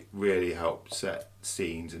think it really helped set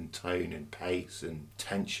scenes and tone and pace and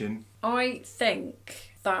tension. I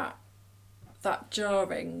think that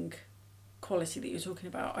jarring quality that you're talking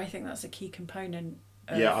about, I think that's a key component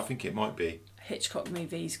of I think it might be Hitchcock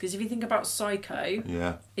movies, because if you think about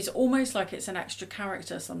Psycho, it's almost like it's an extra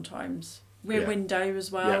character sometimes. Rear Window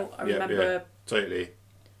as well. I remember totally.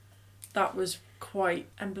 That was quite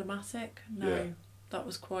emblematic. That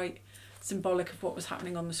was quite symbolic of what was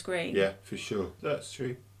happening on the screen. Yeah, for sure. That's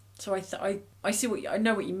true. So I see I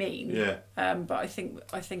know what you mean. Yeah. But I think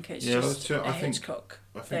it's just a Hitchcock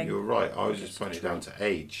thing. I think you're right. I was just putting it down to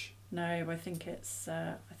age. No, I think it's.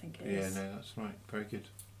 I think it is. Yeah, no, that's right. Very good.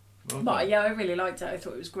 Well but I really liked it. I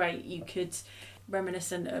thought it was great. You could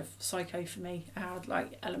reminiscent of Psycho for me. It had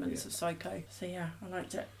like elements of Psycho. So yeah, I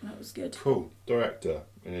liked it. That was good. Cool. Director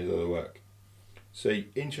and his other work. So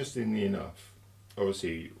interestingly enough,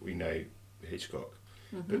 obviously we know Hitchcock,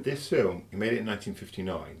 but this film, he made it in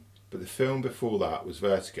 1959. But the film before that was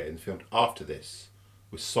Vertigo, and the film after this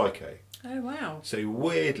was Psycho. Oh wow! So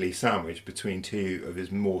weirdly sandwiched between two of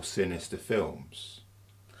his more sinister films.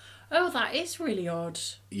 Oh, that is really odd.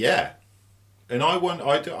 Yeah, and what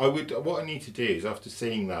I need to do is, after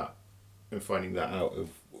seeing that and finding that out of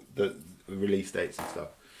the release dates and stuff,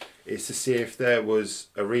 is to see if there was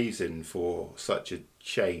a reason for such a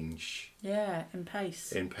change. Yeah, in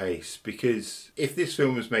pace. Because if this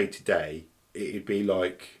film was made today, it'd be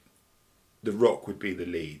like The Rock would be the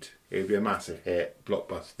lead. It would be a massive hit,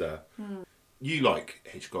 blockbuster. You like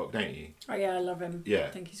Hitchcock, don't you? Oh yeah, I love him. Yeah.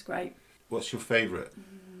 I think he's great. What's your favourite?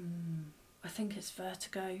 I think it's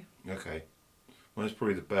Vertigo. Okay. Well, it's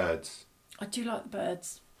probably The Birds. I do like The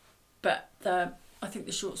Birds, but I think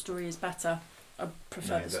the short story is better. I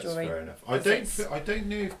prefer the story. That's fair enough. I don't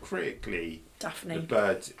know if critically Daphne. The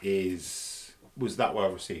Birds was that well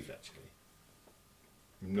received, actually.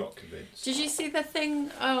 I'm not convinced. Did you see the thing?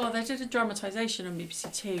 Oh, they did a dramatisation on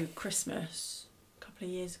BBC Two Christmas a couple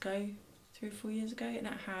of years ago, 3 or 4 years ago, and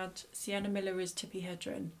it had Sienna Miller as Tippi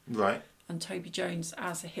Hedren. Right. And Toby Jones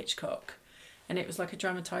as a Hitchcock. And it was like a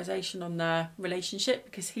dramatisation on their relationship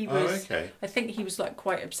because he was, I think he was like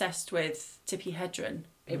quite obsessed with Tippi Hedren.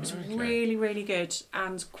 It was really, really good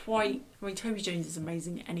and quite, I mean, Toby Jones is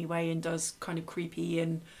amazing anyway and does kind of creepy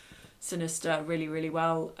and sinister really, really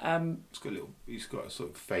well. He's got a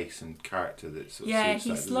sort of face and character that sort of yeah, suits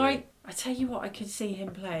he's that, like, I tell you what I could see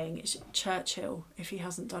him playing. It's Churchill, if he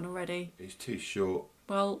hasn't done already. He's too short.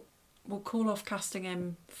 Well, we'll call off casting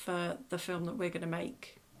him for the film that we're going to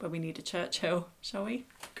make where we need a Churchill, shall we?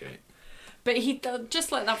 Okay. But he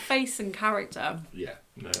just like that face and character. Yeah.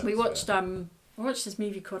 No, we watched I watched this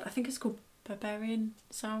movie called, I think it's called Barbarian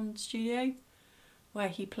Sound Studio, where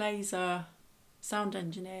he plays a sound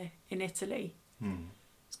engineer in Italy.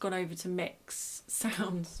 He's gone over to mix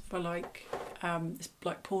sounds for like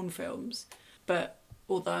porn films, but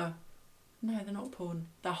no, they're not porn.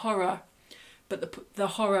 They're horror. But the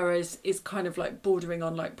horror is kind of like bordering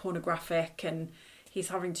on like pornographic, and he's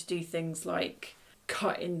having to do things like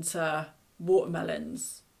cut into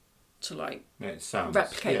watermelons to like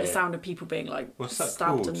replicate the sound of people being like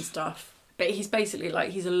stabbed and stuff. But he's basically like,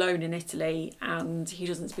 he's alone in Italy and he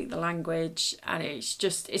doesn't speak the language, and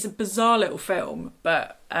it's a bizarre little film.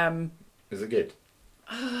 But is it good?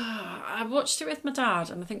 I watched it with my dad,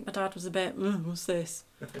 and I think my dad was a bit, what's this?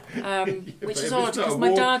 Which is odd because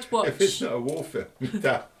my dad watched. If it's not a war film,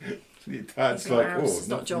 your dad's like, it's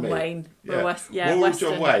not John Wayne. Yeah. War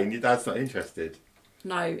John Wayne, your dad's not interested.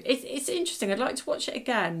 No, it's interesting. I'd like to watch it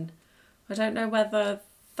again. I don't know whether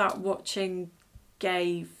that watching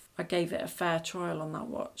I gave it a fair trial on that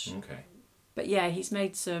watch. Okay. But yeah, he's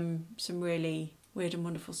made some really weird and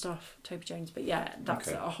wonderful stuff, Toby Jones. But yeah, that's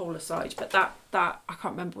a whole aside. But that I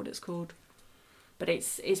can't remember what it's called. But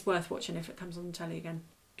it's worth watching if it comes on the telly again.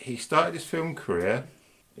 He started his film career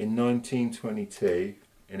in 1922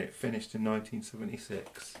 and it finished in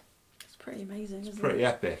 1976. It's pretty amazing, isn't it? It's pretty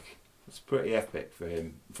epic. It's pretty epic for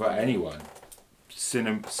him, for anyone.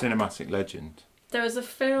 Cinematic legend. There was a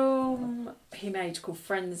film he made called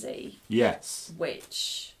Frenzy. Yes.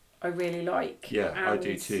 Which I really like. Yeah, and I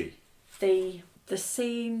do too. The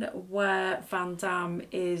scene where Van Damme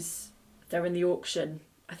they're in the auction.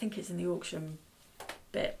 I think it's in the auction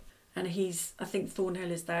bit. And I think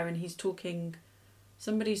Thornhill is there and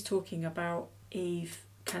somebody's talking about Eve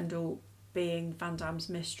Kendall being Van Damme's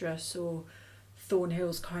mistress, or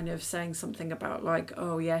Thornhill's kind of saying something about like,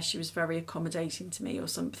 oh yeah, she was very accommodating to me or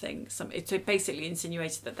something. It basically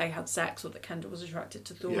insinuated that they had sex or that Kendall was attracted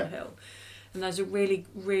to Thornhill. Yeah. And there's a really,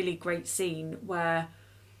 really great scene where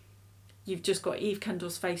you've just got Eve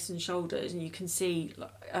Kendall's face and shoulders and you can see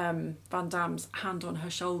Van Damme's hand on her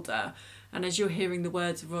shoulder. And as you're hearing the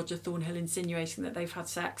words of Roger Thornhill insinuating that they've had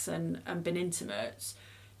sex and been intimate,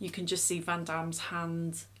 you can just see Van Damme's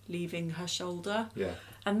hand leaving her shoulder. Yeah.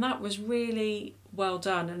 And that was really well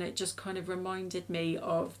done, and it just kind of reminded me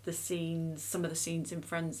of some of the scenes in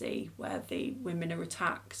Frenzy where the women are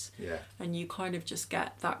attacked. Yeah. And you kind of just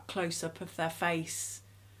get that close-up of their face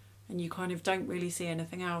and you kind of don't really see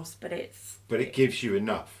anything else, but it gives you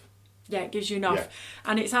enough. Yeah, it gives you enough.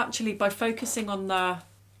 Yeah. And it's actually by focusing on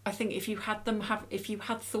I think if you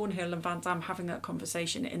had Thornhill and Van Damme having that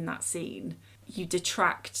conversation in that scene, you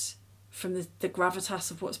detract from the gravitas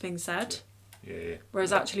of what's being said. Yeah.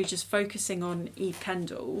 Whereas actually just focusing on Eve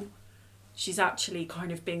Kendall, she's actually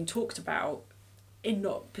kind of being talked about in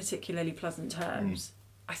not particularly pleasant terms.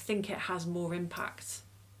 I think it has more impact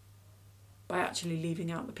by actually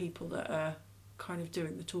leaving out the people that are kind of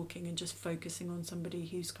doing the talking and just focusing on somebody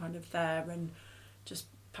who's kind of there and just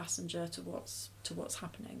passenger to what's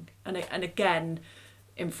happening. And again,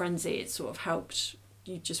 in Frenzy, it sort of helped.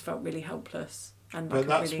 You just felt really helpless. But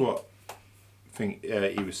that's what I think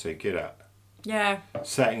he was so good at. Yeah.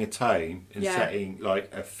 Setting a tone and setting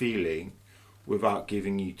like a feeling without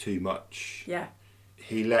giving you too much. Yeah.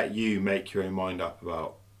 He let you make your own mind up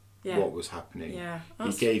about what was happening. Yeah.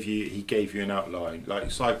 He gave you an outline.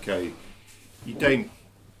 Like Psycho, you don't,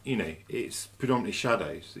 it's predominantly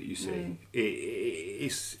shadows that you see.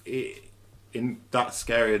 It's that's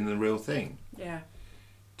scarier than the real thing. Yeah.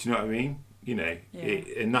 Do you know what I mean?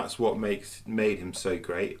 And that's what made him so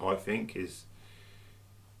great, I think, is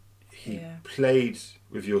he played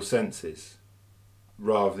with your senses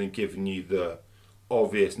rather than giving you the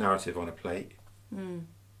obvious narrative on a plate.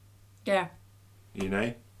 Yeah. You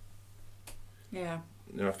know? Yeah.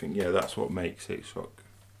 And I think, that's what makes Hitchcock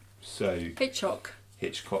so... Hitchcock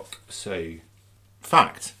so...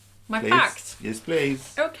 Fact. My please. fact? Yes,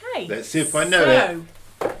 please. Okay. Let's see if I know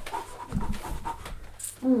it.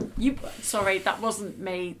 Sorry, that wasn't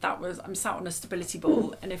me. I'm sat on a stability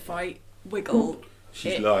ball, and if I wiggle,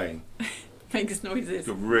 She's it lying. makes noises. It's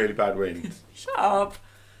got really bad wind. Shut up.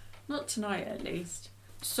 Not tonight, at least.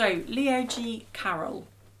 So, Leo G. Carroll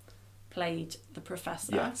played the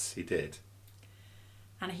Professor. Yes, he did.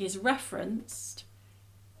 And he is referenced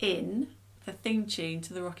in the theme tune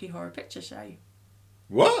to the Rocky Horror Picture Show.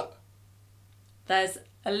 What? There's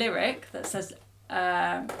a lyric that says,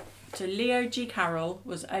 to Leo G. Carroll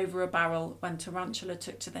was over a barrel when Tarantula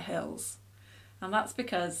took to the hills. And that's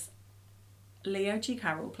because Leo G.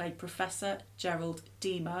 Carroll played Professor Gerald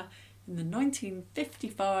Deemer in the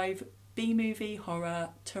 1955 B-movie horror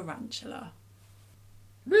Tarantula.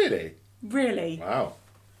 Really? Really? Wow.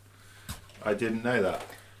 I didn't know that.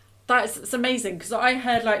 It's amazing, because I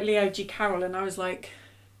heard like Leo G. Carroll and I was like,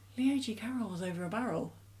 Leo G. Carroll was over a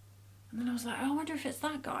barrel. And then I was like, oh, I wonder if it's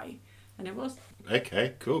that guy. And it was.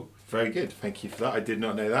 Okay, cool. Very good. Thank you for that. I did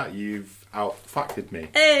not know that. You've out-facted me.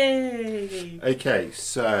 Hey! Okay,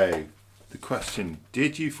 so the question,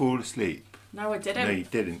 did you fall asleep? No, I didn't. No, you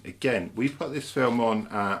didn't. Again, we put this film on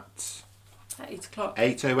at 8 o'clock.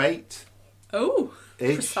 8:08. Oh,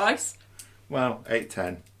 Ish. precise. Well,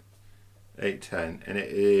 8:10. 8:10. And it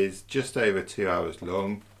is just over 2 hours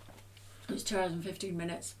long. It's 2 hours and 15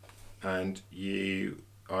 minutes. And you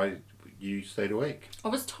stayed awake. I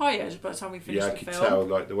was tired by the time we finished I the could film. tell,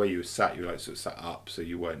 like, the way you were sat, you were, like, sort of sat up, so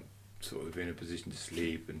you weren't sort of in a position to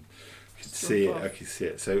sleep, and I could see it. I could see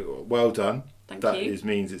it. So, well done. Thank That you.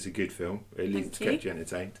 means it's a good film. At least it's Thank kept you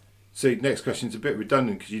entertained. So, next question's a bit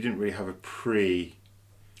redundant because you didn't really have a pre...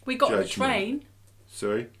 We got on a judgment. train.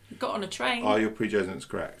 Sorry? We got on a train. Are your prejudgments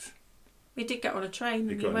correct? We did get on a train.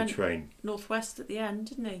 You And got he on a went train. northwest at the end,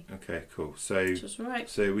 didn't he? Okay, cool. So, Which was right.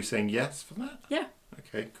 so we're saying yes for that? Yeah.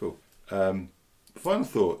 Okay, cool. Final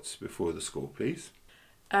thoughts before the score, please.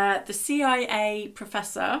 The CIA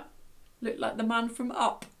professor looked like the man from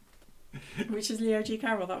Up, which is Leo G.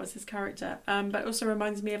 Carroll. That was his character. But it also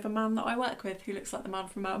reminds me of a man that I work with who looks like the man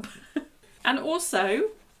from Up. And also,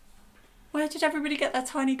 where did everybody get their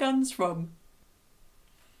tiny guns from?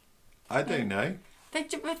 I don't know. They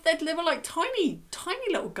were like tiny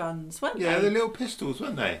little guns, weren't Yeah, they? they're little pistols,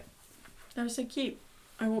 weren't they? They were so cute.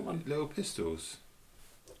 I want one. Little pistols.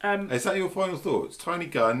 Is that your final thoughts? Tiny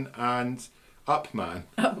gun and Up Man.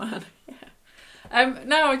 Oh man, yeah.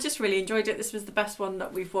 No, I just really enjoyed it. This was the best one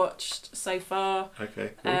that we've watched so far.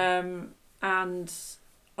 Okay, cool. And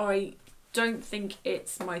I don't think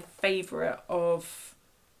it's my favourite of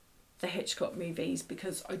the Hitchcock movies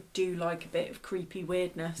because I do like a bit of creepy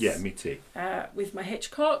weirdness. Yeah, me too. With my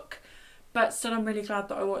Hitchcock, but still, I'm really glad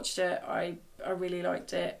that I watched it. I really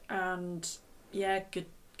liked it, and yeah,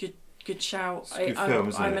 good shout. It's a good film,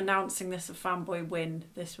 isn't I'm it? announcing this a fanboy win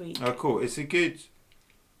this week. Oh, cool. It's a good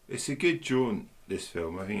jaunt, this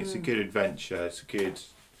film. I think it's a good adventure. It's a good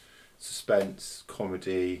suspense,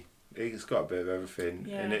 comedy. It's got a bit of everything.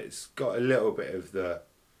 Yeah. And it's got a little bit of the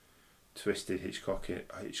twisted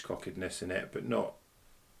Hitchcockedness in it, but not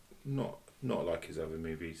like his other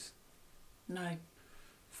movies. No.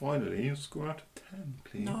 Finally, your score out of 10,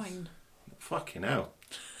 please. 9. Fucking hell.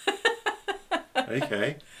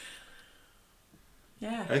 Okay.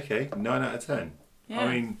 Yeah. Okay, 9 out of 10. Yeah.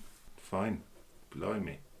 I mean, fine.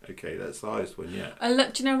 Blimey. Okay, that's the highest one yet.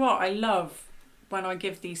 Do you know what? I love when I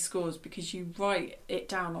give these scores because you write it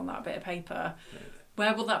down on that bit of paper. Yeah.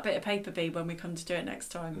 Where will that bit of paper be when we come to do it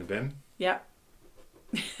next In the time? bin? Yeah.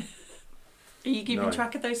 Are you keeping 9.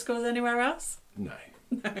 track of those scores anywhere else? No.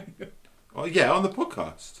 No. Oh, yeah, on the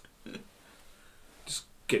podcast. Just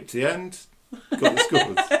skip to the end. Got the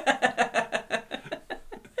scores.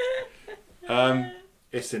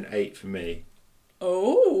 It's an 8 for me.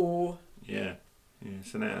 Oh. Yeah.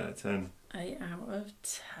 It's an 8 out of 10. 8 out of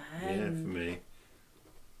 10. Yeah, for me.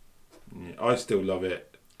 Yeah, I still love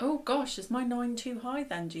it. Oh gosh, is my 9 too high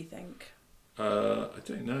then, do you think? I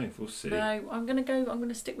don't know. We'll see. No, I'm going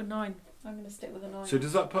to stick with 9. I'm going to stick with a 9. So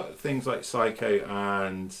does that put things like Psycho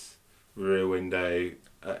and Rear Window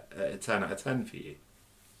at a 10 out of 10 for you?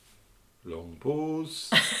 Long pause.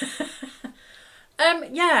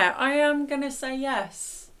 Yeah, I am going to say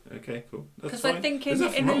yes. Okay, cool. That's 'Cause fine. I think There's in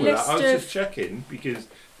nothing a wrong with list that. I was of- just checking because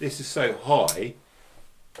this is so high.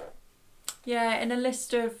 Yeah, in a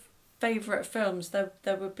list of favourite films, there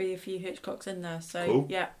would be a few Hitchcocks in there. So Cool.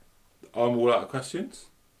 yeah, I'm all out of questions.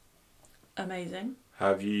 amazing.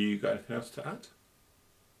 Have you got anything else to add?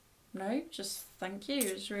 No, just thank you.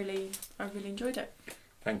 I really enjoyed it.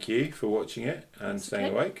 Thank you for watching it and That's staying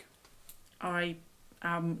okay. awake. I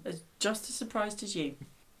am just as surprised as you.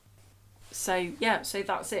 So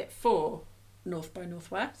that's it for North by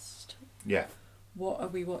Northwest. Yeah. What are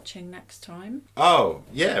we watching next time? Oh,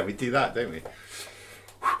 yeah, we do that, don't we?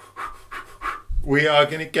 We are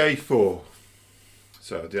going to go for...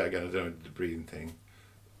 So I'll do that again. I don't know the breathing thing.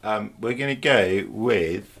 We're going to go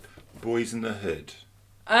with Boys in the Hood.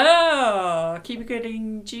 Oh, Cuba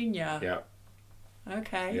Gooding Jr. Yeah.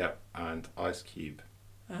 Okay. Yeah. And Ice Cube.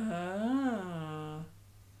 Ah.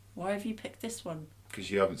 Why have you picked this one? Because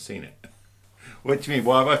you haven't seen it. What do you mean?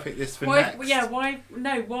 Why have I picked this for Why? next? Yeah. Why?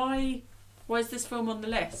 No. Why? Why is this film on the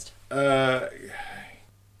list?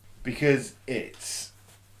 Because it's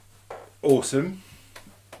awesome.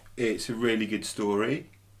 It's a really good story.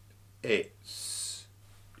 It's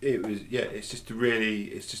just a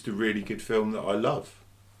really good film that I love.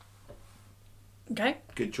 Okay.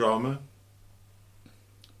 Good drama.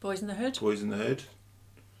 Boys in the Hood. Boys in the Hood.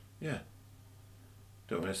 Yeah.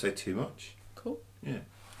 Don't want to say too much. Cool. Yeah.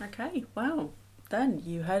 Okay. Well, then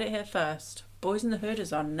you heard it here first. Boys in the Hood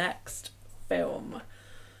is our next film.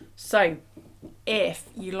 So, if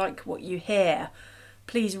you like what you hear,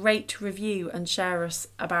 please rate, review, and share us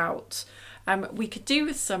about. We could do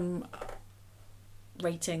with some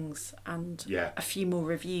ratings and a few more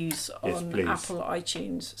reviews on Apple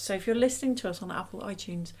iTunes. So if you're listening to us on Apple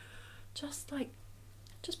iTunes, just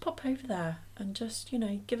pop over there and just,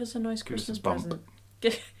 give us a nice Christmas present.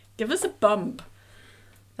 Give us a bump.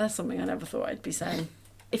 That's something I never thought I'd be saying.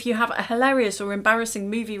 If you have a hilarious or embarrassing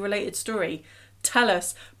movie related story, tell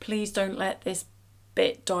us. Please don't let this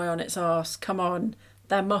bit die on its arse. Come on.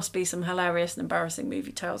 There must be some hilarious and embarrassing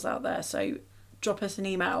movie tales out there. So drop us an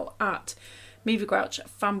email at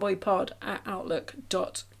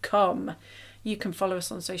moviegrouchfanboypod@outlook.com. You can follow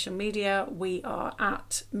us on social media. We are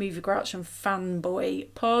at moviegrouch and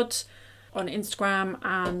fanboy pod on Instagram,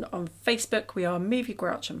 and on Facebook we are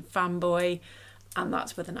moviegrouch and fanboy, and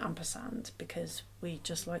that's with an ampersand because we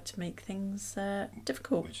just like to make things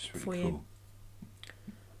difficult for you.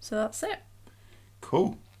 So that's it.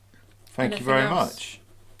 Cool. Thank you very much.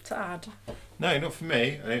 To add? No, not for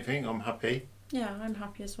me. I don't think. I'm happy. Yeah, I'm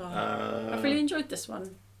happy as well. I've really enjoyed this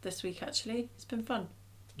one this week, actually. It's been fun.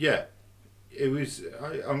 Yeah. It was...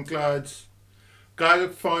 I'm glad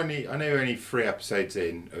finally... I know we're only 3 episodes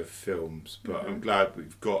in of films, but I'm glad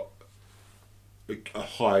we've got a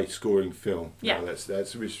high-scoring film. Yeah.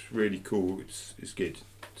 That's really cool. It's good.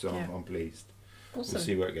 So I'm pleased. Awesome. We'll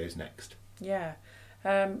see where it goes next. Yeah.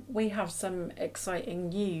 We have some exciting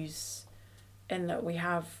news in that we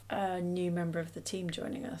have a new member of the team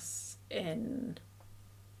joining us in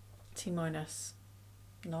T-minus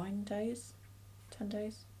 9 days? 10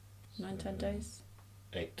 days? 9-10 days?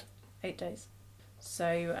 8 days.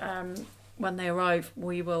 So when they arrive,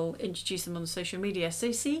 we will introduce them on social media.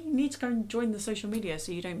 So see, you need to go and join the social media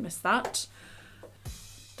so you don't miss that.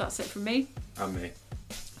 That's it from me. And me.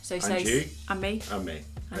 So and say you. And me. And me.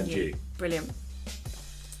 And you. Brilliant.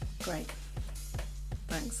 Great.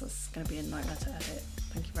 Thanks. That's going to be a nightmare to edit.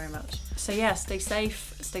 Thank you very much. So yeah, stay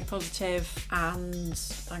safe, stay positive, and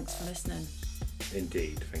thanks for listening.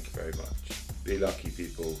 Indeed. Thank you very much. Be lucky,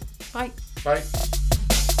 people. Bye. Bye.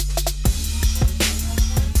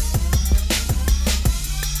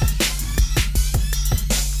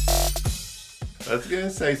 I was going to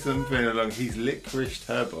say something along he's licorice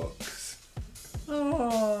her box.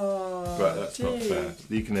 Oh, but that's not fair.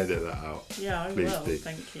 You can edit that out. Yeah, I Please will. do.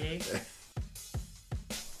 Thank you.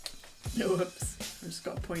 Whoops. I've just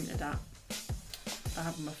got pointed at. I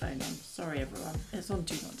have my phone on. Sorry, everyone. It's on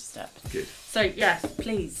Do Not Disturb. Good. So, yes,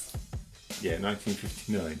 please. Yeah,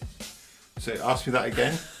 1959. So ask me that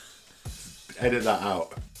again. Edit that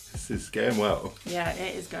out. This is going well. Yeah,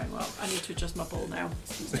 it is going well. I need to adjust my ball now.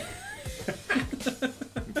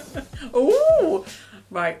 Ooh!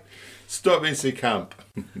 Right. Stop being so camp.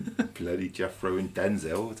 Bloody Jeffro and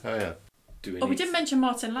Denzel, I'll tell you. We didn't mention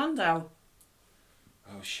Martin Landau.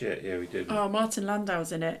 Oh shit, yeah we did. Oh, Martin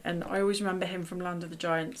Landau's in it, and I always remember him from Land of the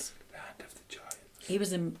Giants. Land of the Giants. He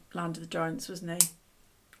was in Land of the Giants, wasn't he?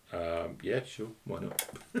 Yeah, sure, why not?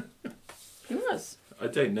 He was. I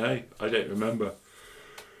don't know, I don't remember.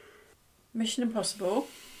 Mission Impossible.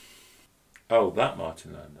 Oh, that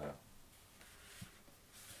Martin Landau.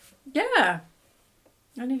 Yeah.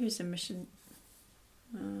 I knew he was in Mission...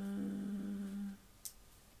 I'm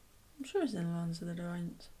sure he's in Land of the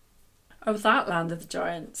Giants. Oh, that Land of the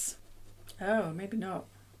Giants. Oh, maybe not.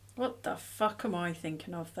 What the fuck am I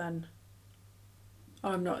thinking of then?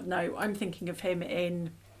 Oh, I'm not. No, I'm thinking of him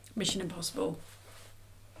in Mission Impossible.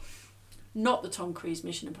 Not the Tom Cruise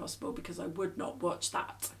Mission Impossible, because I would not watch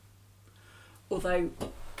that. Although,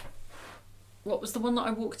 what was the one that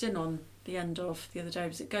I walked in on the end of the other day?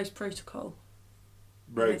 Was it Ghost Protocol?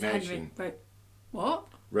 Rogue Nation. What?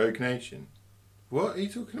 Rogue Nation. What are you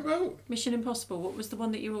talking about? Mission Impossible. What was the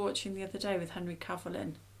one that you were watching the other day with Henry Cavill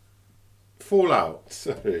in? Fallout.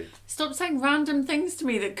 Sorry. Stop saying random things to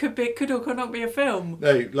me that could or could not be a film.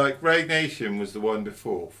 No, like Rogue Nation was the one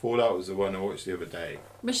before. Fallout was the one I watched the other day.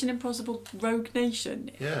 Mission Impossible Rogue Nation.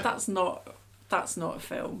 Yeah. That's not a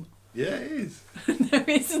film. Yeah, it is. No,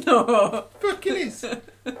 it's not. Fuck, it is.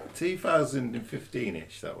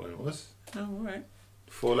 2015-ish, that one was. Oh, right.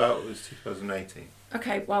 Fallout was 2018.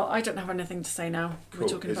 Okay, well, I don't have anything to say now.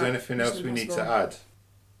 Cool. Is there anything else we need to add?